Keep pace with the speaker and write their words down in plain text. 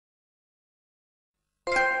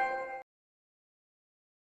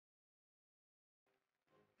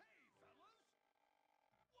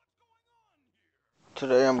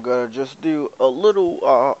Today I'm gonna just do a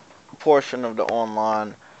little portion of the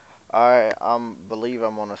online. I believe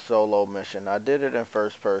I'm on a solo mission. I did it in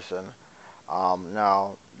first person.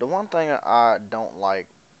 Now the one thing I don't like,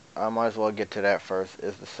 I might as well get to that first,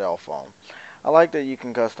 is the cell phone. I like that you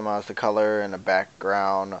can customize the color and the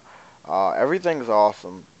background. Everything's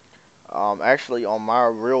awesome. Actually, on my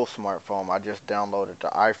real smartphone, I just downloaded the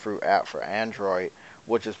iFruit app for Android,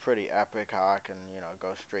 which is pretty epic. How I can,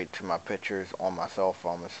 go straight to my pictures on my cell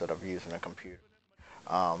phone instead of using a computer.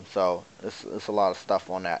 So it's a lot of stuff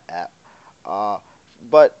on that app. Uh,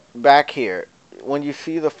 but back here, when you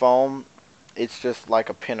see the phone, it's just like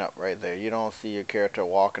a pinup right there. You don't see your character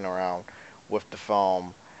walking around with the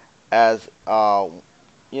phone as how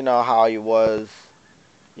he was,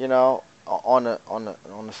 on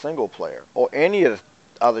the single player or any of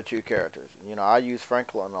the other two characters. I use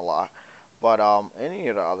Franklin a lot, but any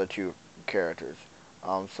of the other two characters.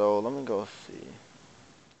 So let me go see.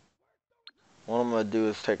 What I'm gonna do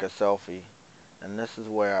is take a selfie, and this is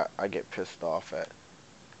where I get pissed off at.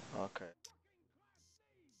 Okay,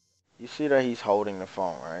 you see that he's holding the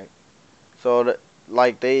phone, right? So that,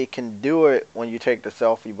 like, they can do it when you take the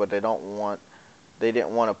selfie, but they didn't want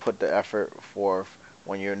to put the effort forth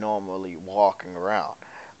when you're normally walking around.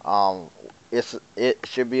 Um, it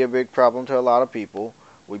should be a big problem to a lot of people.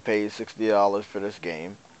 We paid $60 for this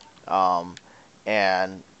game, um,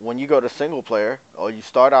 and when you go to single player or you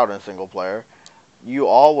start out in single player, you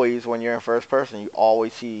always, when you're in first person, you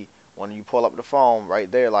always see when you pull up the phone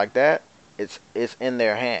right there like that, it's in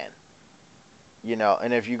their hand,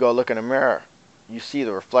 and if you go look in the mirror, you see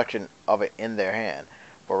the reflection of it in their hand.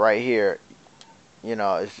 But right here,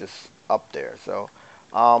 it's just up there. So,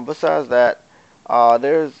 besides that,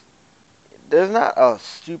 there's not a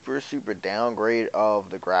super downgrade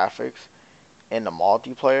of the graphics in the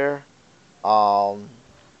multiplayer. Um,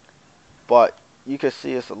 but you can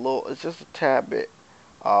see it's just a tad bit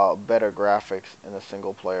better graphics in the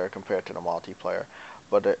single player compared to the multiplayer.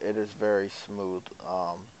 But it is very smooth.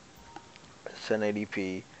 It's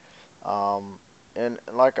 1080p. And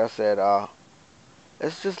like I said,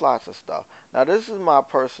 it's just lots of stuff. Now this is my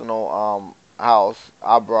personal house.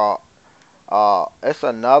 I brought it's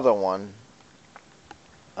another one.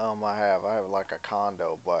 I have like a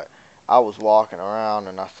condo, but I was walking around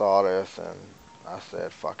and I saw this and I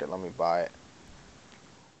said, "Fuck it, let me buy it."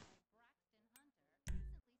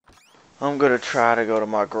 I'm gonna try to go to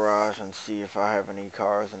my garage and see if I have any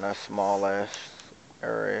cars in that small ass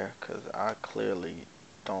area, 'cause I clearly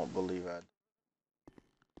don't believe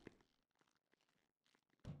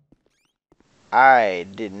I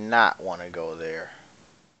did not want to go there.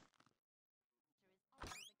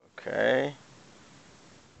 Okay,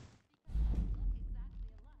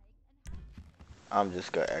 I'm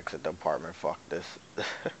just gonna exit the apartment. Fuck this.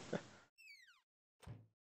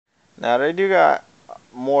 Now they do got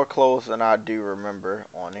more clothes than I do remember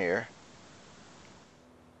on here.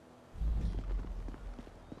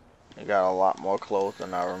 They got a lot more clothes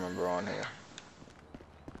than I remember on here.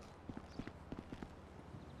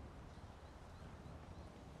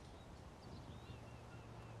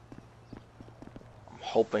 I'm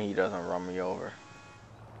hoping he doesn't run me over.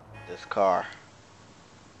 This car.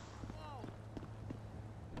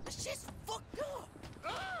 This shit's fucked up.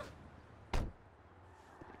 Fuck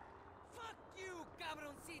you,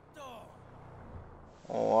 cabroncito.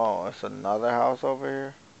 Oh wow, it's another house over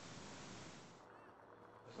here.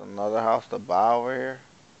 There's another house to buy over here.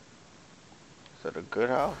 Is it a good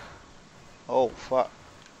house? Oh fuck.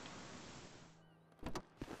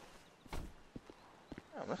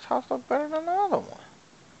 Damn, this house looks better than the other one.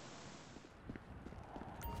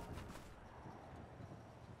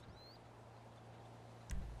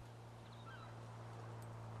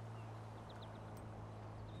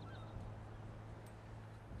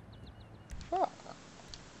 Fuck.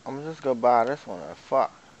 I'm just gonna buy this one and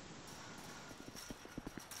fuck.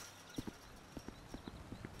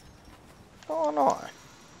 What's going on?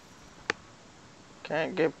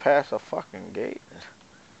 Can't get past a fucking gate.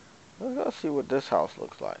 Let's go see what this house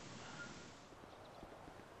looks like.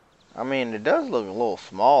 I mean, it does look a little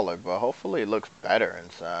smaller, but hopefully it looks better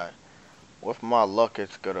inside. With my luck,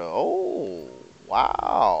 it's gonna. Oh,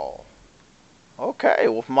 wow. Okay,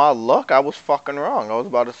 with my luck, I was fucking wrong. I was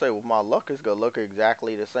about to say, with my luck, it's gonna look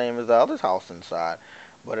exactly the same as the other house inside.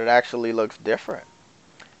 But it actually looks different.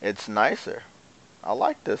 It's nicer. I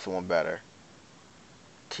like this one better.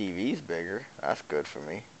 TV's bigger. That's good for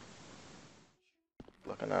me.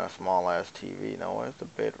 Looking at a small ass TV. Now, where's the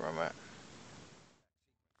bedroom at?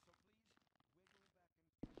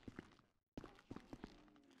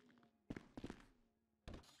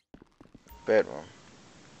 Bedroom.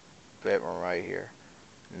 Bedroom right here.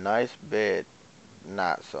 Nice bed.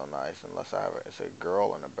 Not so nice unless I have it's a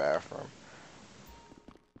girl in the bathroom.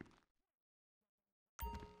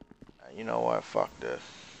 You know what? Fuck this.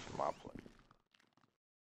 My place.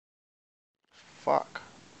 Fuck.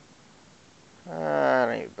 That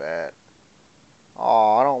ain't bad.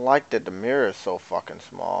 Oh, I don't like that the mirror is so fucking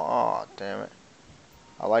small. Oh, damn it.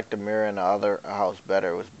 I like the mirror in the other house better.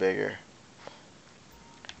 It was bigger.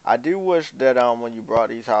 I do wish that when you brought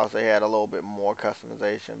these houses they had a little bit more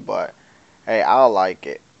customization, but hey, I like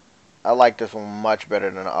it. I like this one much better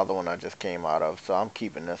than the other one I just came out of, so I'm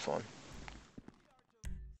keeping this one.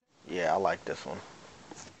 Yeah, I like this one.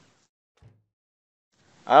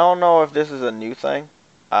 I don't know if this is a new thing.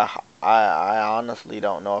 I honestly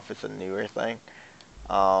don't know if it's a newer thing.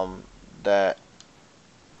 Um, that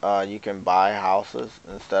you can buy houses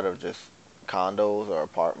instead of just condos or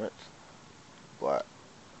apartments, but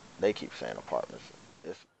they keep saying apartments.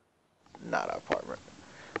 It's not an apartment.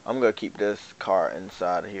 I'm gonna keep this car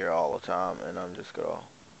inside here all the time, and I'm just gonna.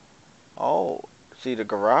 Oh, see the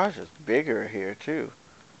garage is bigger here too.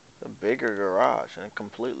 It's a bigger garage, and it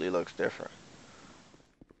completely looks different.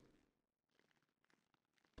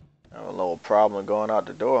 I have a little problem going out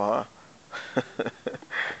the door, huh?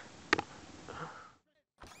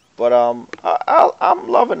 But I'm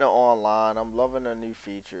loving the online. I'm loving the new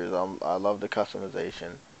features. I love the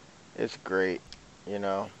customization. It's great, you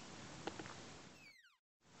know.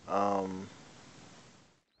 Um,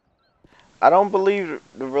 I don't believe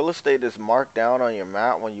the real estate is marked down on your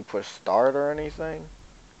map when you push start or anything.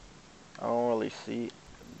 I don't really see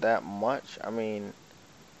that much. I mean,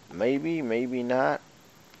 maybe, maybe not.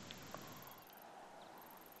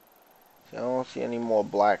 See, I don't see any more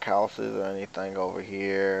black houses or anything over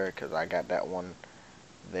here because I got that one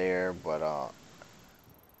there. But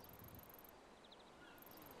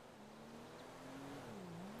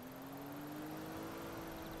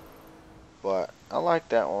I like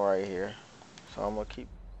that one right here. So I'm gonna keep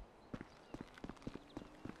the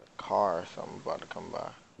car or something about to come by.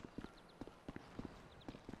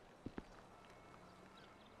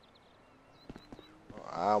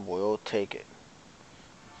 I will take it.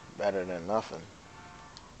 Better than nothing.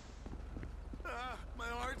 My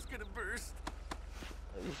heart's gonna burst.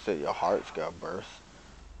 You said your heart's got burst.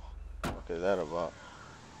 What is that about?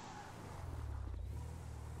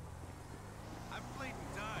 I've played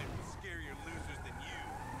in time with scarier losers than you.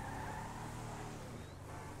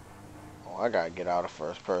 Oh, I gotta get out of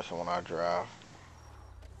first person when I drive.